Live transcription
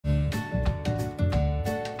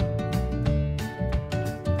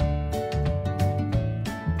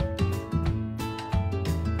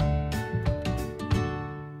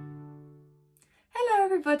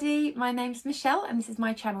everybody, my name's Michelle and this is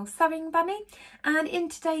my channel Sewing Bunny, and in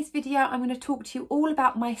today's video I'm going to talk to you all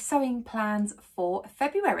about my sewing plans for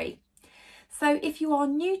February. So if you are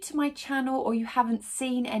new to my channel or you haven't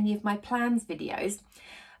seen any of my plans videos,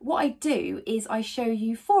 what I do is I show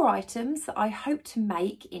you 4 items that I hope to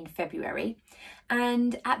make in February,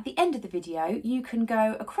 and at the end of the video you can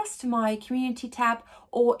go across to my community tab,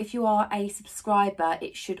 or if you are a subscriber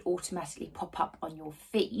it should automatically pop up on your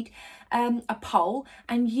feed, a poll,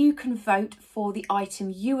 and you can vote for the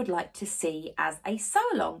item you would like to see as a sew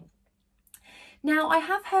along. Now, I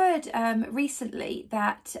have heard recently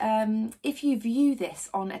that if you view this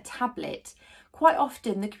on a tablet, quite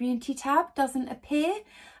often the community tab doesn't appear.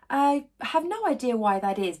 I have no idea why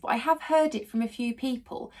that is, but I have heard it from a few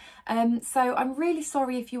people. So I'm really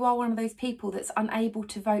sorry if you are one of those people that's unable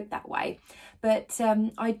to vote that way. But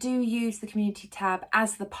I do use the community tab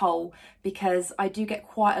as the poll because I do get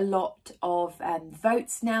quite a lot of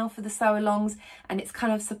votes now for the sew alongs, and it's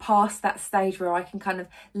kind of surpassed that stage where I can kind of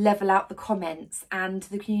level out the comments and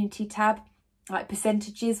the community tab, like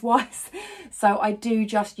percentages wise. So I do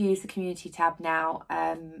just use the community tab now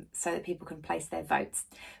so that people can place their votes.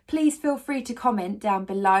 Please feel free to comment down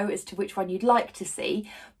below as to which one you'd like to see,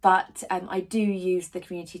 but I do use the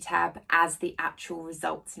community tab as the actual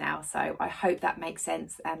results now, so I hope that makes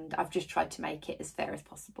sense, and I've just tried to make it as fair as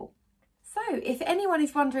possible. So if anyone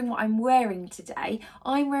is wondering what I'm wearing today,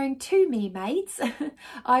 I'm wearing 2 Me Mades.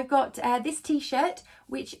 I've got this t-shirt,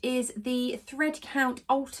 which is the Threadcount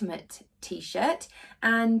Ultimate t-shirt,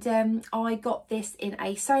 and I got this in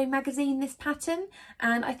a sewing magazine, this pattern,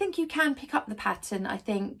 and I think you can pick up the pattern, I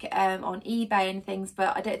think, on eBay and things,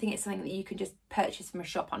 but I don't think it's something that you can just purchase from a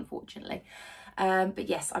shop, unfortunately. But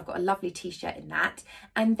yes, I've got a lovely t-shirt in that.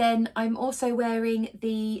 And then I'm also wearing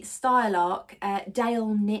the Style Arc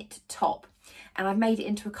Dale knit top, and I've made it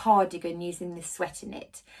into a cardigan using this sweater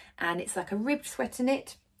knit, and it's like a ribbed sweater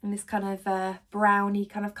knit in this kind of browny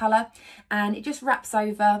kind of colour, and it just wraps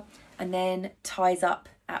over and then ties up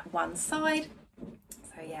at one side.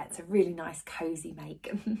 So yeah, it's a really nice cozy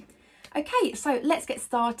make. Okay, so let's get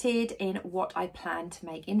started in what I plan to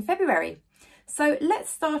make in February. So let's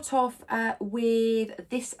start off with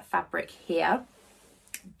this fabric here.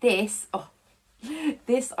 This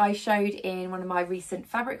I showed in one of my recent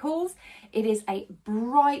fabric hauls. It is a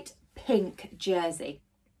bright pink jersey.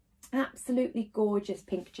 Absolutely gorgeous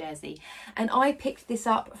pink jersey. And I picked this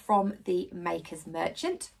up from the Maker's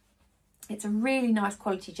Merchant. It's a really nice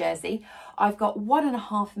quality jersey. I've got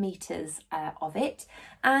 1.5 meters of it,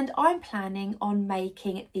 and I'm planning on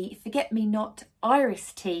making the Forget Me Not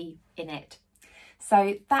Iris tee in it.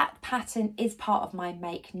 So that pattern is part of my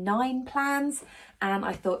Make 9 plans, and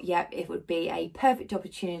I thought, yep, it would be a perfect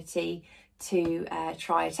opportunity to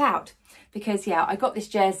try it out, because yeah, I got this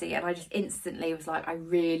jersey and I just instantly was like, I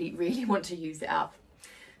really want to use it up.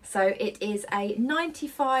 So it is a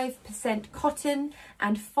 95% cotton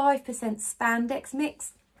and 5% spandex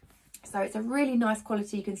mix. So it's a really nice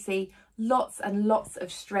quality. You can see lots and lots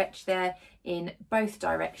of stretch there in both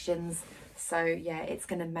directions. So yeah, it's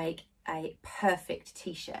going to make a perfect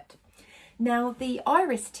t-shirt. Now the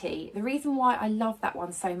Iris tee, the reason why I love that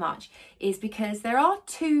one so much is because there are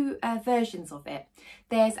 2 versions of it.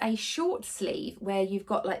 There's a short sleeve where you've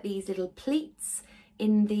got like these little pleats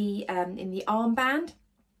in the armband,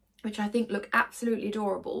 which I think look absolutely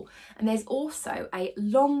adorable. And there's also a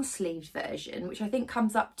long sleeved version, which I think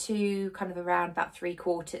comes up to kind of around about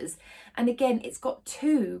 3/4. And again, it's got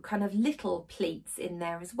 2 kind of little pleats in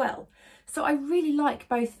there as well. So I really like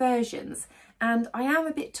both versions, and I am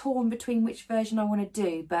a bit torn between which version I want to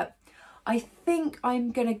do, but I think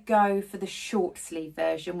I'm going to go for the short sleeve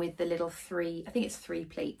version with the little 3, I think it's 3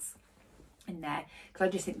 pleats in there, because I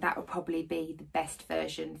just think that would probably be the best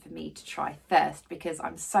version for me to try first, because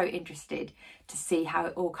I'm so interested to see how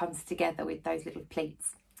it all comes together with those little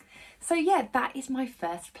pleats. So yeah, that is my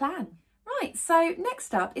first plan. Right, so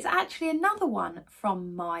next up is actually another one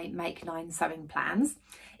from my Make 9 sewing plans.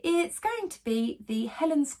 It's going to be the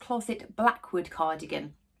Helen's Closet Blackwood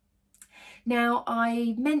cardigan. Now,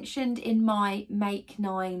 I mentioned in my Make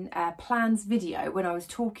 9 plans video when I was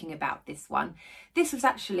talking about this one, this was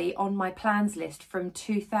actually on my plans list from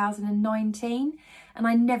 2019 and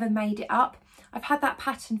I never made it up. I've had that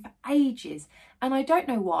pattern for ages and I don't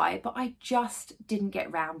know why, but I just didn't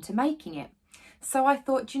get round to making it. So I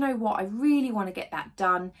thought, you know what, I really want to get that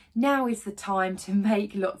done. Now is the time to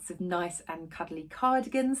make lots of nice and cuddly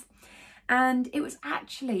cardigans. And it was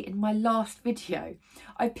actually in my last video,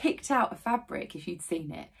 I picked out a fabric, if you'd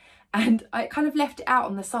seen it, and I kind of left it out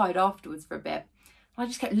on the side afterwards for a bit. I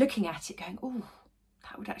just kept looking at it going, oh,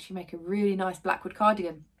 that would actually make a really nice Blackwood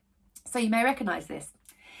cardigan. So you may recognise this.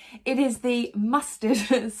 It is the mustard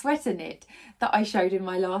sweater knit that I showed in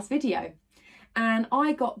my last video. And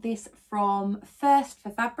I got this from First for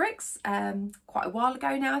Fabrics quite a while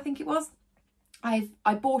ago now, I think it was. I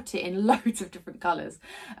bought it in loads of different colours.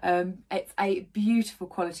 It's a beautiful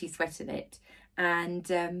quality sweater knit, and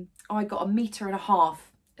I got 1.5 meters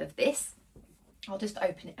of this. I'll just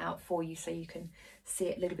open it out for you so you can see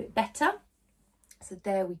it a little bit better. So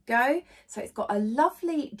there we go. So it's got a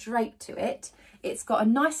lovely drape to it. It's got a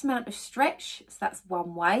nice amount of stretch, so that's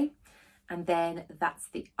one way. And then that's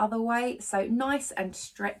the other way. So nice and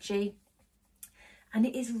stretchy. And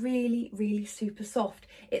it is really, really super soft.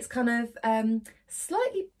 It's kind of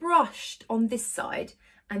slightly brushed on this side,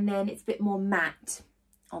 and then it's a bit more matte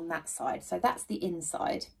on that side. So that's the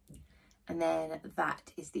inside. And then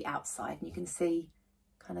that is the outside. And you can see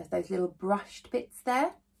kind of those little brushed bits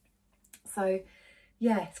there. So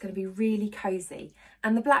yeah, it's going to be really cozy.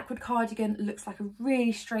 And the Blackwood cardigan looks like a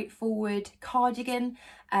really straightforward cardigan.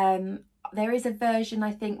 There is a version,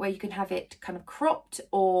 I think, where you can have it kind of cropped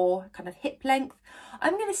or kind of hip length.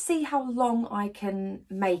 I'm going to see how long I can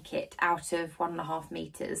make it out of 1.5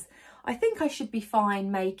 meters. I think I should be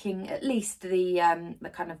fine making at least the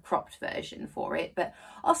kind of cropped version for it, but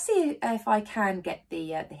I'll see if I can get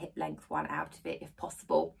the hip length one out of it if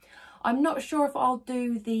possible. I'm not sure if I'll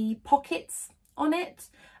do the pockets on it.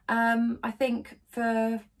 I think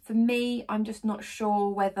for me, I'm just not sure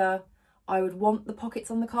whether I would want the pockets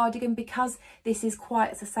on the cardigan, because this is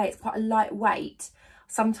quite, as I say, it's quite a lightweight.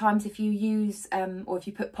 Sometimes if you use or if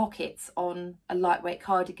you put pockets on a lightweight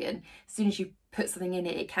cardigan, as soon as you put something in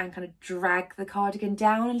it, it can kind of drag the cardigan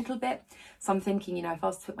down a little bit. So I'm thinking, you know, if I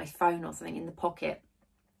was to put my phone or something in the pocket,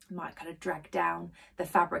 it might kind of drag down the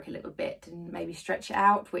fabric a little bit and maybe stretch it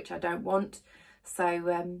out, which I don't want.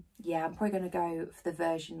 So yeah, I'm probably going to go for the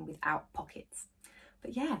version without pockets.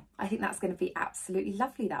 But yeah, I think that's going to be absolutely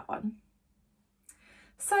lovely, that one.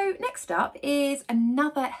 So next up is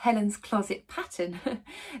another Helen's Closet pattern.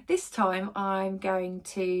 This time I'm going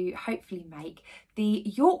to hopefully make the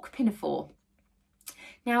York pinafore.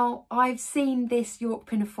 Now, I've seen this York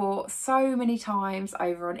pinafore so many times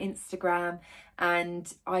over on Instagram,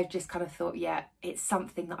 and I've just kind of thought, yeah, it's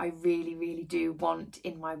something that I really, really do want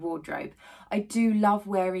in my wardrobe. I do love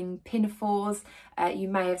wearing pinafores. You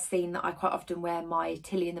may have seen that I quite often wear my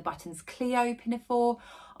Tilly and the Buttons Cleo pinafore.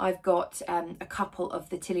 I've got a couple of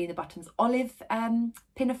the Tilly and the Buttons olive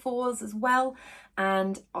pinafores as well.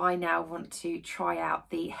 And I now want to try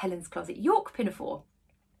out the Helen's Closet York pinafore.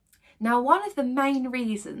 Now, one of the main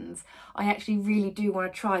reasons I actually really do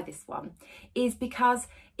want to try this one is because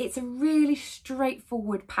it's a really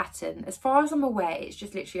straightforward pattern. As far as I'm aware, it's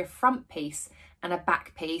just literally a front piece and a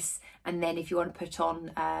back piece. And then if you want to put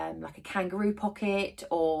on like a kangaroo pocket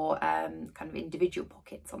or kind of individual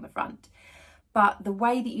pockets on the front. But the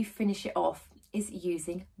way that you finish it off is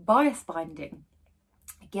using bias binding.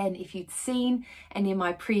 Again, if you'd seen any of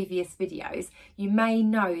my previous videos, you may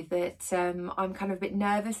know that I'm kind of a bit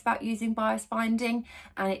nervous about using bias binding,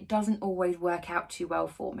 and it doesn't always work out too well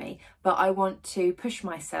for me. But I want to push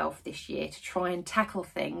myself this year to try and tackle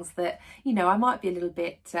things that, you know, I might be a little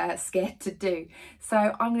bit scared to do. So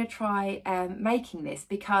I'm going to try making this,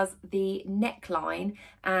 because the neckline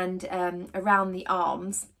and around the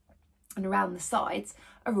arms and around the sides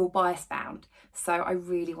are all bias bound. So I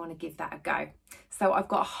really want to give that a go. So I've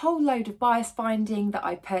got a whole load of bias binding that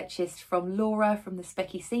I purchased from Laura from the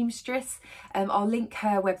Specky Seamstress. I'll link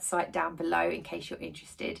her website down below in case you're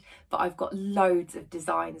interested, but I've got loads of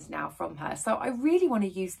designs now from her. So I really want to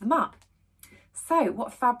use them up. So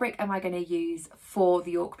what fabric am I going to use for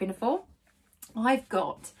the York pinafore? I've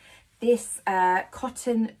got this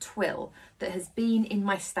cotton twill that has been in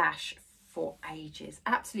my stash for ages,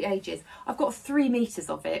 absolute ages. I've got 3 meters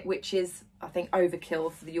of it, which is, I think,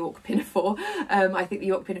 overkill for the York pinafore. I think the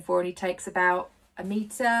York pinafore only takes about a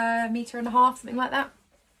meter and a half, something like that.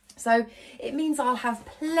 So it means I'll have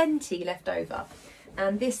plenty left over.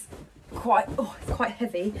 And this it's quite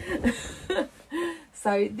heavy.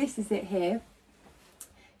 So this is it here.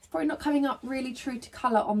 It's probably not coming up really true to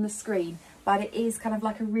colour on the screen, but it is kind of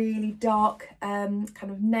like a really dark kind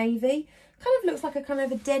of navy. Kind of looks like a kind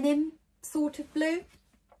of a denim sort of blue,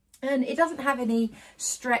 and it doesn't have any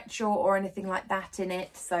stretch or anything like that in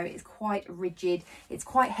it, so it's quite rigid. It's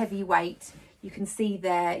quite heavyweight. You can see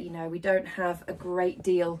there, you know, we don't have a great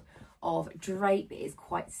deal of drape. It is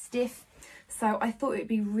quite stiff, so I thought it'd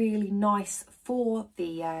be really nice for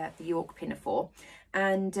the York pinafore.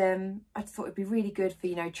 And I thought it'd be really good for,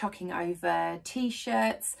 you know, chucking over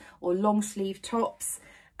t-shirts or long sleeve tops.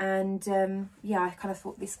 And yeah, I kind of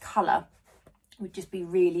thought this colour would just be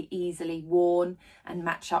really easily worn and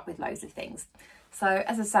match up with loads of things. So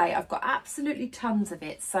as I say, I've got absolutely tons of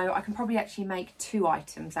it, so I can probably actually make 2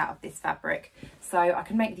 items out of this fabric. So I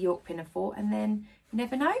can make the York pinafore, and then you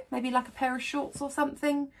never know, maybe like a pair of shorts or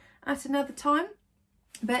something at another time.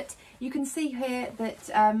 But you can see here that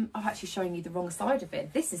I'm actually showing you the wrong side of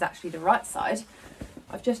it. This is actually the right side,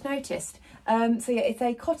 I've just noticed. So yeah, it's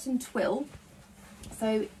a cotton twill.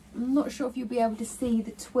 So I'm not sure if you'll be able to see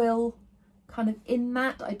the twill kind of in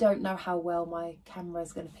that. I don't know how well my camera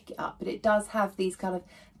is going to pick it up, but it does have these kind of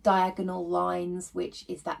diagonal lines, which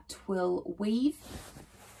is that twill weave.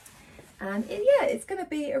 And yeah, it's going to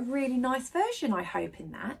be a really nice version, I hope,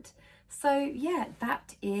 in that. So yeah,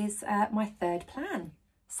 that is my 3rd plan.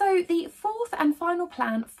 So the 4th and final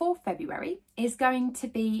plan for February is going to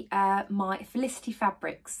be my Felicity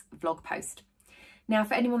Fabrics vlog post. Now,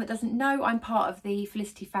 for anyone that doesn't know, I'm part of the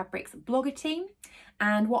Felicity Fabrics blogger team.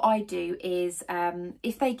 And what I do is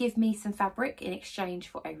if they give me some fabric in exchange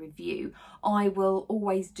for a review, I will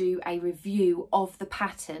always do a review of the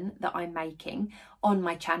pattern that I'm making on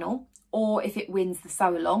my channel. Or if it wins the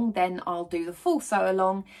sew along, then I'll do the full sew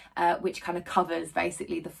along, which kind of covers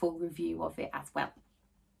basically the full review of it as well.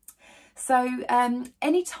 So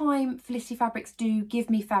anytime Felicity Fabrics do give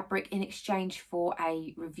me fabric in exchange for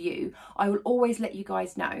a review, I will always let you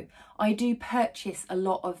guys know. I do purchase a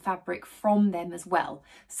lot of fabric from them as well.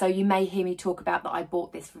 So you may hear me talk about that I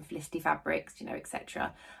bought this from Felicity Fabrics, you know,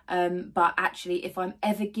 etc. But actually, if I'm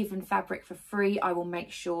ever given fabric for free, I will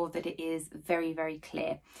make sure that it is very, very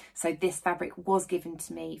clear. So this fabric was given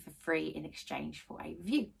to me for free in exchange for a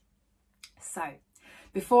review. So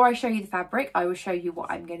before I show you the fabric, I will show you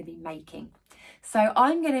what I'm going to be making. So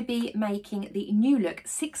I'm going to be making the New Look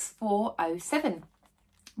 6407,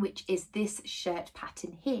 which is this shirt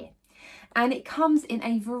pattern here. And it comes in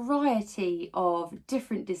a variety of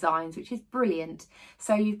different designs, which is brilliant.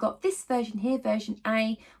 So you've got this version here, version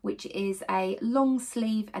A, which is a long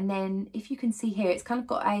sleeve. And then if you can see here, it's kind of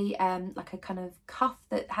got a like a kind of cuff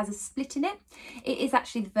that has a split in it. It is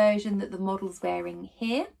actually the version that the model's wearing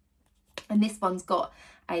here. And this one's got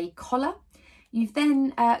a collar. You've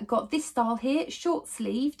then got this style here, short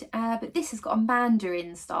sleeved, but this has got a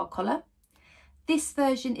mandarin style collar. This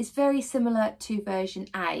version is very similar to version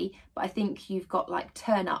A, but I think you've got like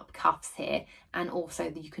turn up cuffs here, and also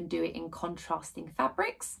that you can do it in contrasting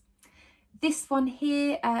fabrics. This one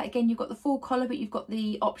here, again, you've got the full collar, but you've got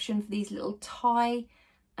the option for these little tie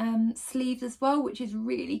sleeves as well, which is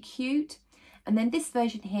really cute. And then this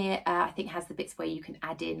version here, I think has the bits where you can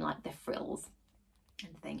add in like the frills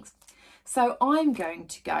and things. So I'm going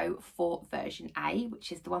to go for version A,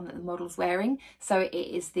 which is the one that the model's wearing. So it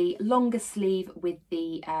is the longer sleeve with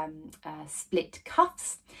the split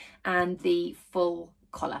cuffs and the full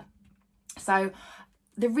collar. So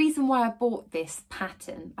the reason why I bought this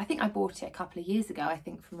pattern, I think I bought it a couple of years ago, I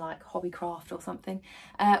think from like Hobbycraft or something,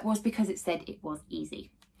 was because it said it was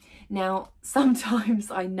easy. Now,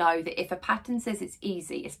 sometimes I know that if a pattern says it's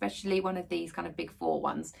easy, especially one of these kind of big 4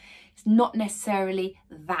 ones, it's not necessarily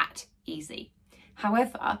that easy.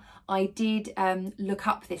 However, I did look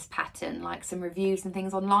up this pattern, like some reviews and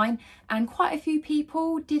things online, and quite a few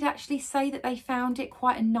people did actually say that they found it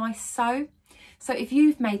quite a nice sew. So if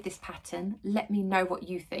you've made this pattern, let me know what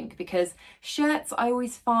you think, because shirts I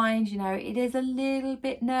always find, you know, it is a little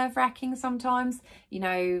bit nerve-wracking sometimes, you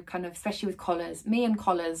know, kind of especially with collars. Me and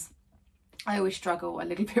collars, I always struggle a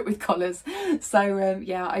little bit with collars. So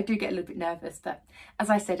yeah, I do get a little bit nervous, but as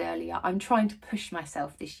I said earlier, I'm trying to push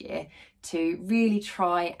myself this year to really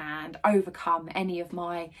try and overcome any of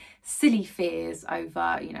my silly fears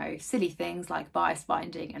over, you know, silly things like bias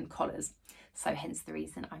binding and collars. So hence the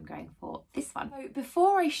reason I'm going for this one. So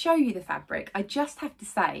before I show you the fabric, I just have to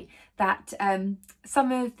say that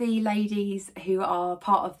some of the ladies who are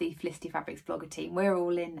part of the Felicity Fabrics blogger team, we're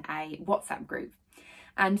all in a WhatsApp group.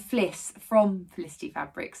 And Fliss from Felicity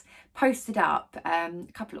Fabrics posted up a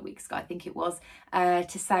couple of weeks ago, I think it was,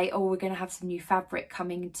 to say, oh, we're going to have some new fabric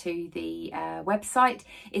coming to the website.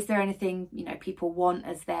 Is there anything, you know, people want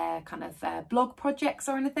as their kind of blog projects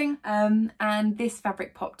or anything? And this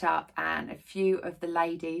fabric popped up, and a few of the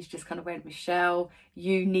ladies just kind of went, Michelle,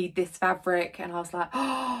 you need this fabric. And I was like,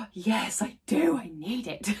 oh, yes, I do. I need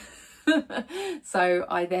it. So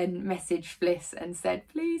I then messaged Fliss and said,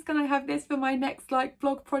 please, can I have this for my next like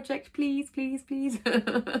blog project, please, please, please.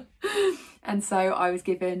 And so I was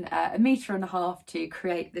given 1.5 meters to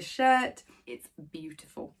create the shirt. It's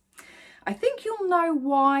beautiful. I think you'll know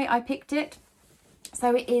why I picked it.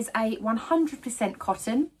 So it is a 100%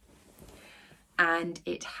 cotton, and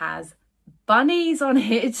it has bunnies on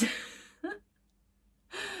it.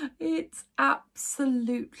 It's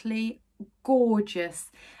absolutely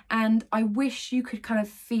gorgeous, and I wish you could kind of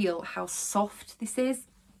feel how soft this is.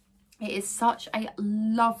 It is such a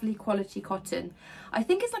lovely quality cotton. I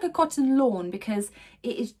think it's like a cotton lawn because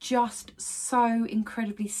it is just so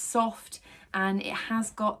incredibly soft, and it has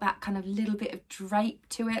got that kind of little bit of drape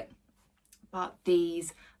to it. But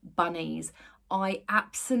these bunnies, I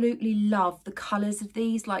absolutely love the colours of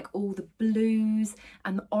these, like all the blues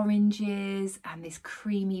and the oranges and this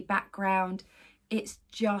creamy background. It's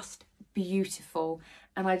just beautiful,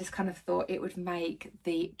 and I just kind of thought it would make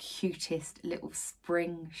the cutest little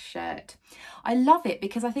spring shirt. I love it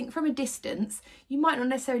because I think from a distance you might not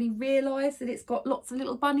necessarily realise that it's got lots of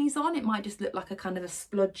little bunnies on. It might just look like a kind of a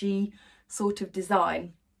splodgy sort of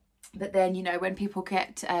design, but then, you know, when people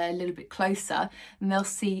get a little bit closer, they'll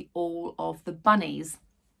see all of the bunnies.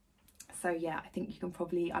 So yeah, I think you can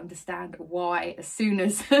probably understand why as soon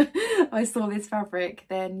as I saw this fabric,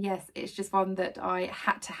 then yes, it's just one that I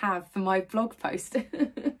had to have for my blog post.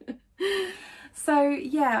 So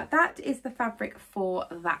yeah, that is the fabric for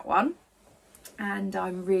that one, and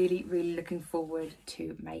I'm really looking forward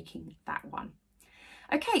to making that one.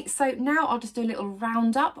 Okay, so now I'll just do a little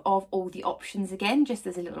roundup of all the options again, just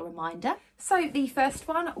as a little reminder. So the first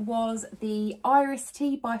one was the Iris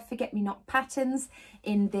Tee by Forget Me Not Patterns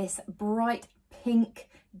in this bright pink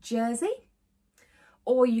jersey.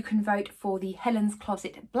 Or you can vote for the Helen's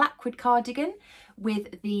Closet Blackwood cardigan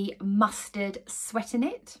with the mustard sweater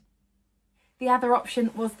knit. The other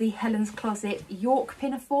option was the Helen's Closet York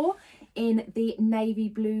Pinafore in the navy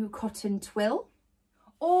blue cotton twill.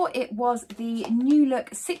 Or it was the New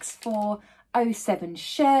Look 6407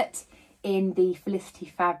 shirt in the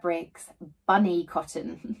Felicity Fabrics bunny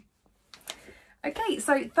cotton. Okay,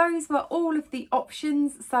 so those were all of the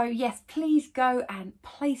options. So yes, please go and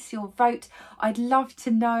place your vote. I'd love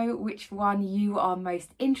to know which one you are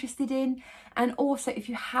most interested in. And also, if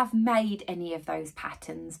you have made any of those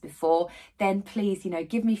patterns before, then please, you know,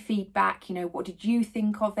 give me feedback. You know, what did you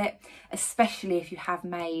think of it? Especially if you have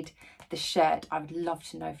made the shirt. I would love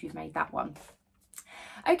to know if you've made that one.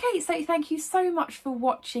 Okay, so thank you so much for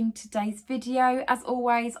watching today's video. As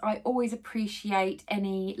always, I always appreciate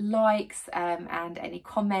any likes and any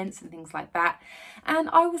comments and things like that. And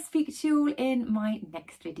I will speak to you all in my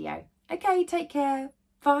next video. Okay, take care.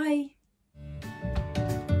 Bye.